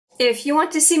If you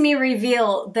want to see me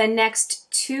reveal the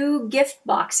next 2 gift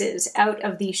boxes out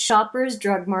of the Shoppers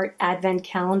Drug Mart Advent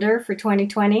Calendar for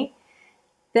 2020,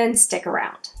 then stick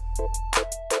around.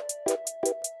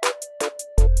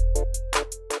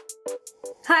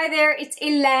 Hi there, it's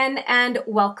Hélène and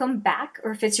welcome back,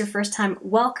 or if it's your first time,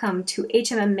 welcome to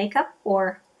HMM Makeup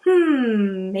or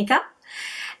Makeup.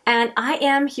 And I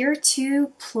am here to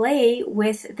play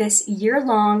with this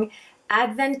year-long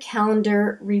Advent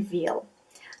Calendar reveal.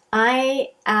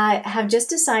 I have just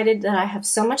decided that I have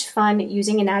so much fun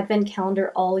using an Advent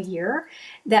Calendar all year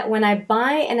that when I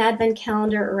buy an Advent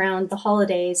Calendar around the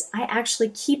holidays, I actually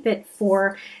keep it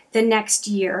for the next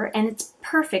year, and it's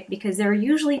perfect because there are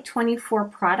usually 24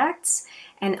 products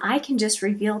and I can just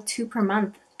reveal 2 per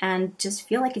month and just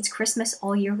feel like it's Christmas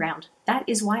all year round. That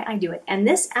is why I do it. And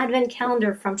this Advent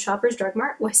Calendar from Shoppers Drug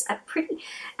Mart was pretty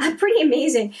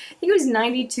amazing. I think it was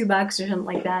 92 bucks or something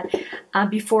like that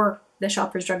before the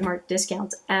Shoppers Drug Mart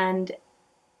discount, and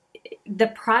the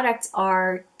products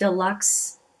are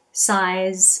deluxe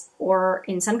size or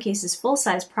in some cases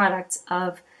full-size products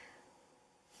of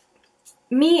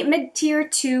mid-tier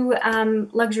to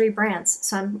luxury brands.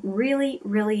 So I'm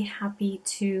really happy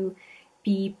to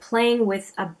be playing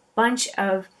with a bunch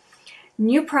of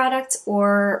new products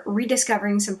or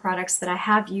rediscovering some products that I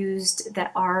have used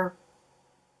that are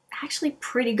actually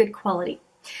pretty good quality.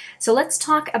 So let's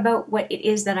talk about what it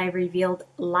is that I revealed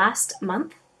last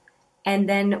month, and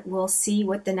then we'll see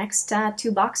what the next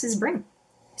 2 boxes bring.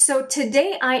 So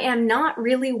today I am not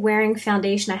really wearing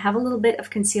foundation. I have a little bit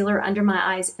of concealer under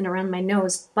my eyes and around my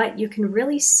nose, but you can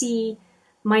really see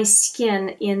my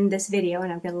skin in this video,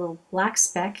 and I've got a little black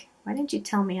speck. Why didn't you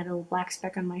tell me I had a little black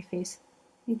speck on my face?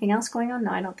 Anything else going on?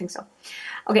 No, I don't think so.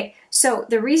 Okay, so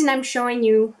the reason I'm showing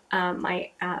you my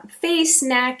face,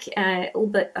 neck, a little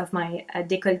bit of my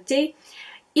décolleté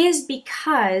is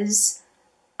because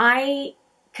I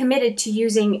committed to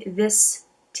using this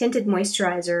tinted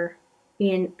moisturizer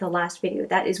in the last video.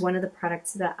 That is one of the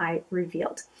products that I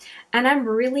revealed. And I'm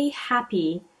really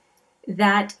happy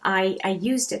that I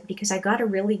used it because I got a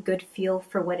really good feel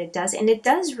for what it does. And it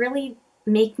does really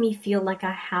make me feel like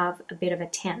I have a bit of a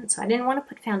tan. So I didn't want to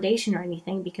put foundation or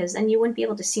anything because then you wouldn't be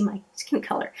able to see my skin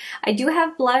color. I do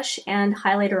have blush and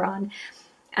highlighter on,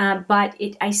 but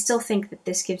I still think that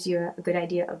this gives you a good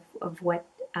idea of what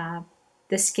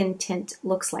the skin tint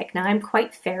looks like. Now I'm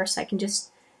quite fair, so I can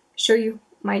just show you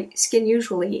my skin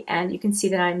usually, and you can see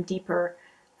that I'm deeper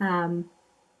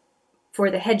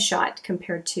for the headshot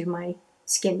compared to my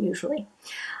skin usually.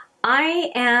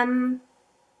 I am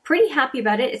pretty happy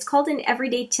about it. It's called an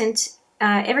Everyday Tinted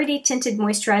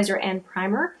Moisturizer and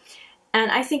Primer, and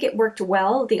I think it worked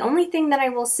well. The only thing that I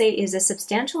will say is a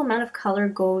substantial amount of color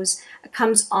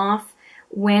comes off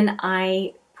when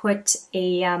I put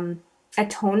a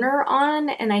toner on,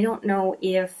 and I don't know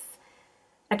if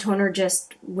a toner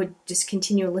would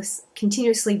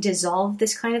continuously dissolve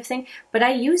this kind of thing, but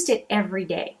I used it every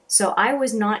day. So I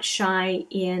was not shy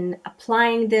in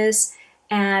applying this,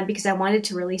 and because I wanted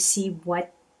to really see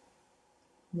what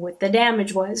the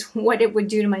damage was, what it would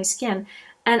do to my skin.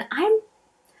 And I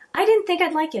didn't think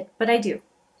I'd like it, but I do.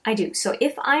 So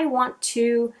if I want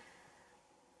to,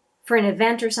 for an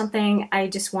event or something, I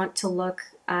just want to look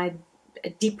a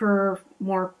deeper,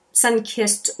 more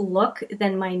sun-kissed look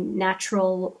than my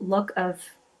natural look of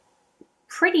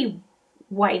pretty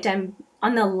white. I'm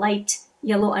on the light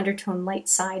yellow undertone light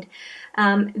side.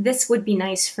 This would be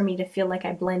nice for me to feel like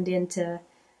I blend into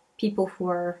people who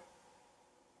are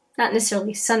not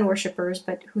necessarily sun worshippers,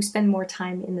 but who spend more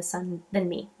time in the sun than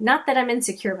me. Not that I'm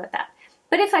insecure about that,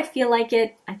 but if I feel like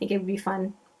it, I think it would be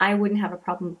fun. I wouldn't have a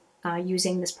problem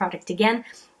using this product again,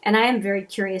 and I am very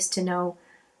curious to know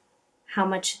how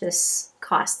much this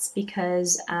costs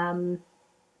because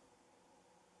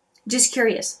just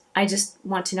curious. I just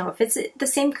want to know if it's the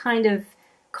same kind of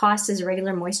cost as a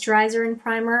regular moisturizer and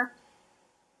primer.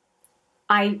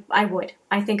 I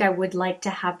think I would like to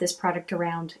have this product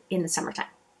around in the summertime.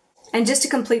 And just to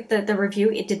complete the review,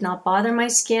 it did not bother my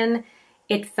skin.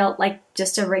 It felt like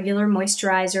just a regular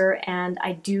moisturizer, and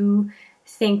I do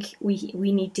think we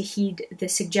need to heed the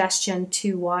suggestion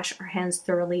to wash our hands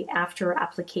thoroughly after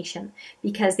application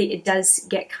because it does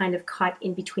get kind of caught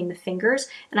in between the fingers.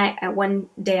 And one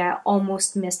day I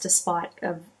almost missed a spot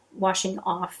of washing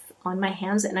off on my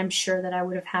hands, and I'm sure that I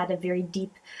would have had a very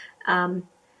deep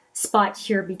spot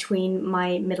here between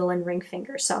my middle and ring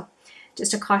finger. So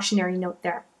just a cautionary note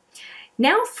there.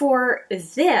 Now for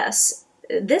this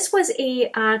was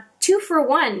a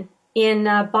 2-for-1 in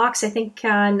box, I think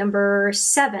number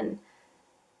 7,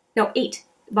 no 8,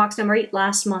 box number 8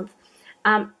 last month.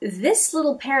 This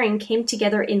little pairing came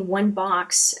together in one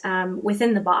box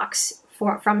within the box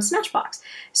from Smashbox.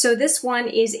 So this one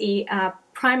is a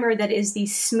primer that is the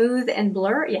Smooth and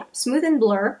Blur. Yeah, Smooth and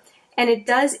Blur. And it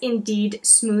does indeed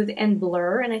smooth and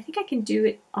blur. And I think I can do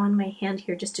it on my hand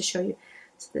here just to show you.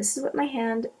 So this is what my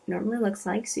hand normally looks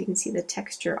like. So you can see the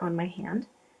texture on my hand.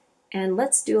 And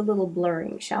let's do a little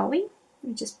blurring, shall we? Let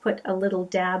me just put a little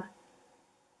dab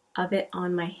of it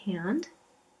on my hand.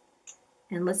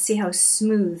 And let's see how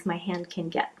smooth my hand can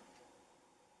get.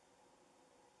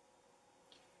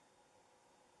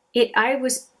 I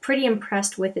was pretty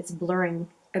impressed with its blurring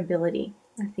ability.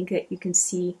 I think that you can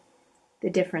see the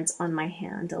difference on my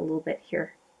hand a little bit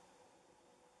here.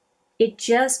 It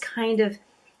just kind of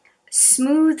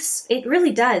smooths, it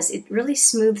really does. It really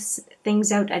smooths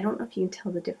things out. I don't know if you can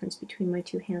tell the difference between my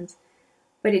two hands,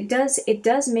 but it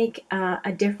does make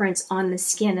a difference on the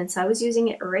skin. And so I was using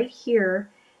it right here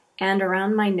and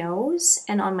around my nose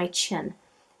and on my chin.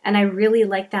 And I really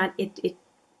like that. It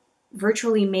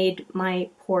virtually made my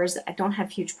pores, I don't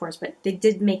have huge pores, but they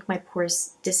did make my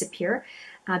pores disappear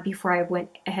before I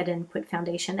went ahead and put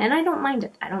foundation. And I don't mind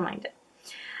it. I don't mind it.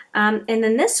 And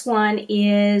then this one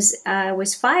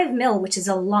was 5 mil, which is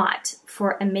a lot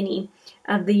for a mini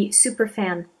of the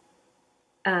SuperFan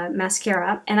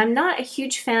mascara. And I'm not a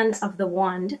huge fan of the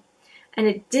wand, and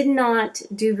it did not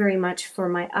do very much for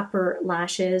my upper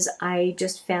lashes. I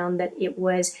just found that it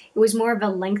was more of a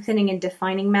lengthening and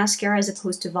defining mascara as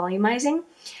opposed to volumizing.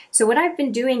 So what I've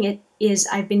been doing is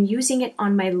I've been using it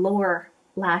on my lower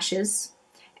lashes,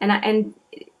 and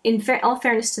in all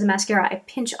fairness to the mascara, I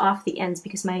pinch off the ends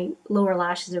because my lower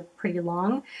lashes are pretty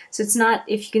long. So it's not,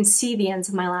 if you can see the ends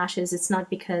of my lashes, it's not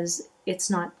because it's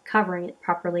not covering it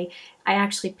properly. I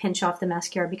actually pinch off the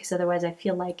mascara because otherwise I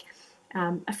feel like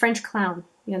a French clown.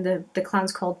 You know, the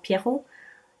clown's called Pierrot.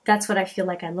 That's what I feel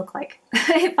like I look like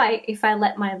if I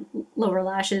let my lower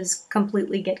lashes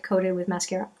completely get coated with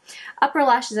mascara. Upper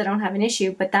lashes, I don't have an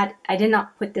issue, but that I did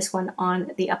not put this one on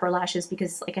the upper lashes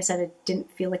because, like I said, it didn't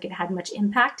feel like it had much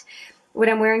impact. What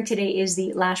I'm wearing today is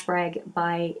the Lash Brag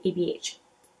by ABH.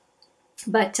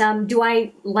 But do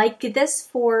I like this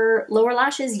for lower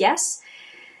lashes? Yes.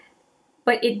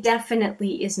 But it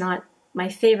definitely is not my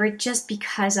favorite just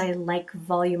because I like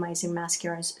volumizing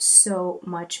mascaras so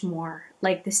much more.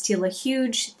 Like the Stila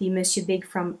Huge, the Monsieur Big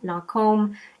from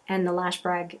Lancome, and the Lash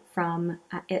Brag from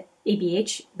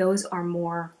ABH. Those are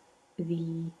more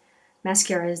the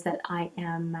mascaras that I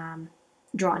am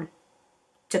drawn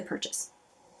to purchase.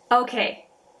 Okay,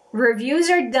 reviews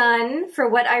are done for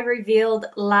what I revealed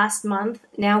last month.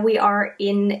 Now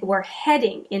we're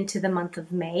heading into the month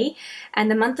of May, and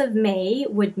the month of May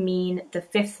would mean the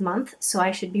 5th month, so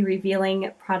I should be revealing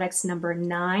products number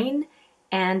 9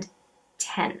 and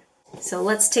 10. So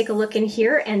let's take a look in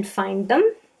here and find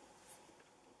them.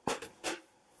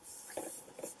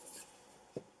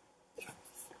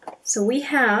 So we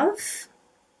have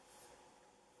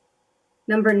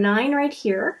number 9 right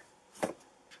here.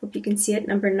 Hope you can see it,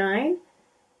 number 9.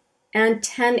 And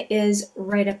 10 is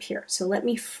right up here. So let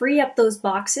me free up those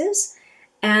boxes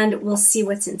and we'll see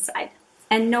what's inside.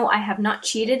 And no, I have not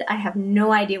cheated. I have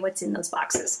no idea what's in those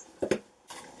boxes.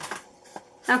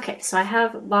 Okay, so I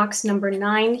have box number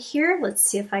 9 here. Let's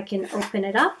see if I can open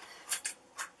it up.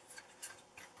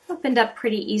 Opened up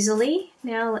pretty easily.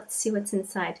 Now let's see what's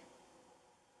inside.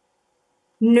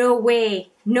 No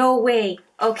way, no way.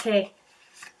 Okay.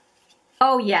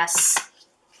 Oh yes.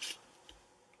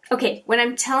 Okay, when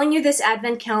I'm telling you this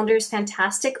advent calendar is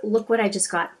fantastic, look what I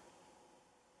just got.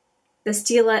 The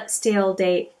Stila Stale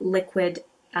Day Liquid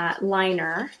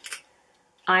Liner.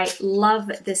 I love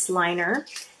this liner.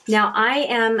 Now I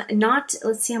am not,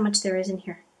 let's see how much there is in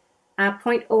here.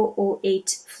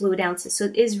 0.008 fluid ounces, so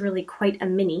it is really quite a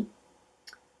mini.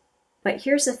 But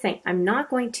here's the thing, I'm not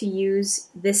going to use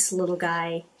this little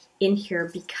guy in here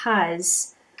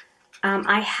because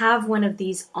I have one of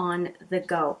these on the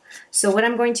go. So what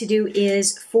I'm going to do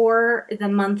is for the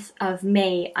month of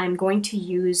May, I'm going to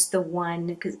use the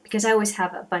one, because I always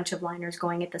have a bunch of liners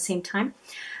going at the same time.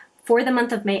 For the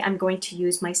month of May, I'm going to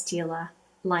use my Stila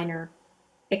liner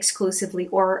exclusively,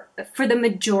 or for the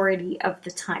majority of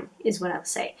the time is what I'll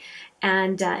say.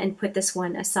 And put this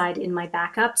one aside in my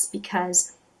backups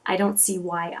because I don't see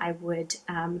why I would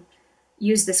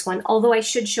use this one, although I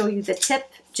should show you the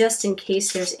tip just in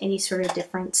case there's any sort of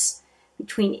difference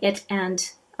between it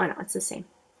and, oh no, it's the same.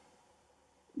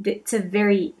 It's a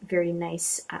very, very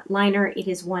nice liner. It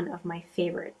is one of my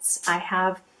favorites. I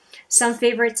have some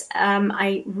favorites.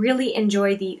 I really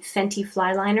enjoy the Fenty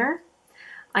Fly Liner.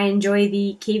 I enjoy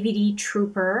the KVD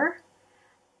Trooper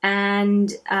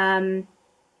and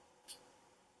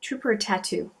Trooper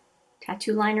Tattoo.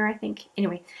 tattoo liner, I think.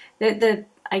 Anyway,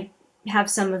 I have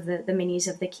some of the minis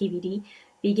of the KVD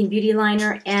Vegan Beauty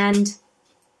liner, and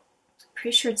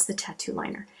pretty sure it's the tattoo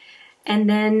liner. And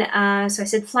then, so I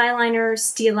said Fly Liner,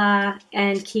 Stila,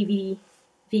 and KVD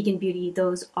Vegan Beauty.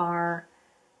 Those are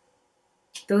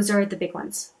the big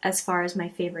ones as far as my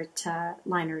favorite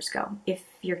liners go, if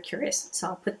you're curious. So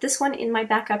I'll put this one in my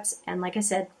backups, and like I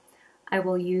said, I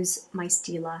will use my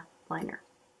Stila liner.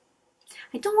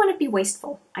 I don't want to be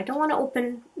wasteful. I don't want to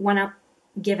open one up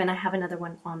given I have another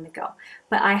one on the go.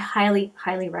 But I highly,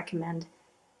 highly recommend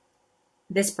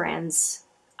this brand's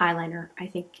eyeliner. I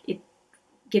think it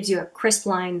gives you a crisp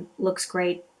line, looks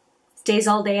great, stays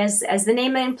all day. As the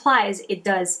name implies, it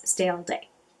does stay all day.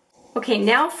 Okay,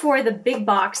 now for the big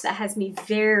box that has me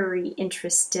very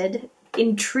interested,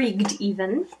 intrigued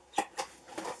even.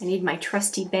 I need my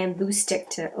trusty bamboo stick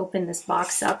to open this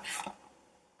box up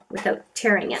without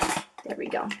tearing it. There we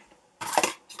go.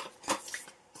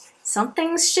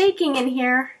 Something's shaking in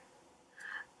here.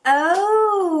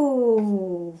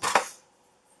 Oh,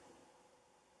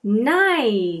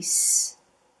 nice.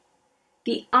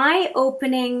 The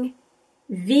eye-opening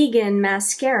vegan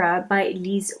mascara by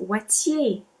Lise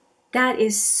Watier. That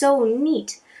is so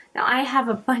neat. Now I have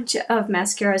a bunch of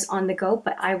mascaras on the go,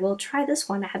 but I will try this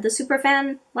one. I had the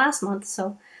SuperFan last month,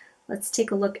 so let's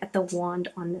take a look at the wand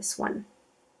on this one.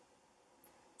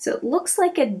 So it looks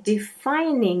like a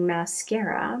defining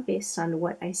mascara based on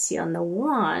what I see on the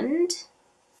wand.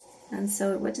 And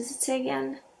so what does it say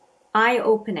again?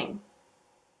 Eye-opening.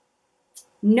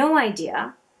 No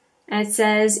idea. And it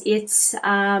says it's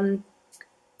a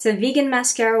vegan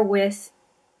mascara with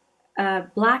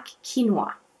black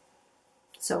quinoa.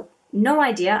 So no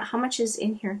idea. How much is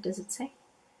in here, does it say?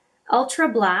 Ultra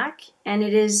black, and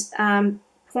it is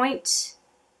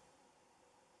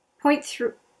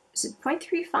 0.3. Is it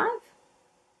 0.35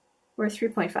 or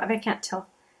 3.5? I can't tell.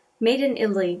 Made in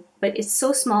Italy, but it's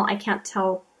so small I can't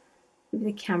tell.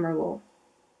 Maybe the camera will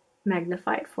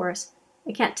magnify it for us.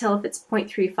 I can't tell if it's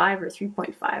 0.35 or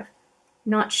 3.5.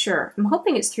 Not sure. I'm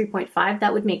hoping it's 3.5.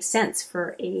 That would make sense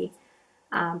for a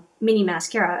mini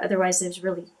mascara. Otherwise, there's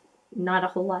really not a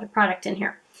whole lot of product in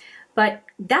here. But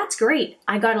that's great.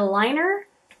 I got a liner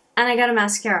and I got a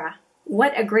mascara.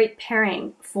 What a great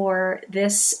pairing for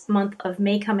this month of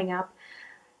May coming up.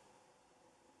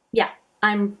 Yeah,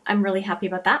 I'm really happy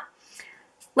about that.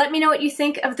 Let me know what you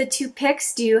think of the two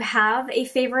picks. Do you have a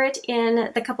favorite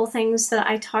in the couple things that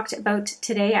I talked about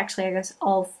today? Actually, I guess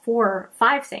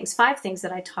five things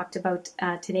that I talked about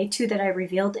today, 2 that I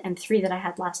revealed and 3 that I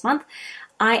had last month.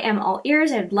 I am all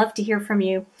ears. I'd love to hear from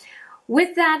you.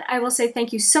 With that, I will say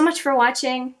thank you so much for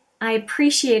watching. I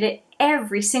appreciate it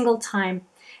every single time,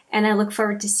 and I look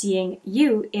forward to seeing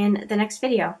you in the next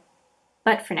video.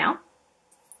 But for now,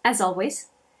 as always,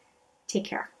 take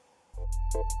care.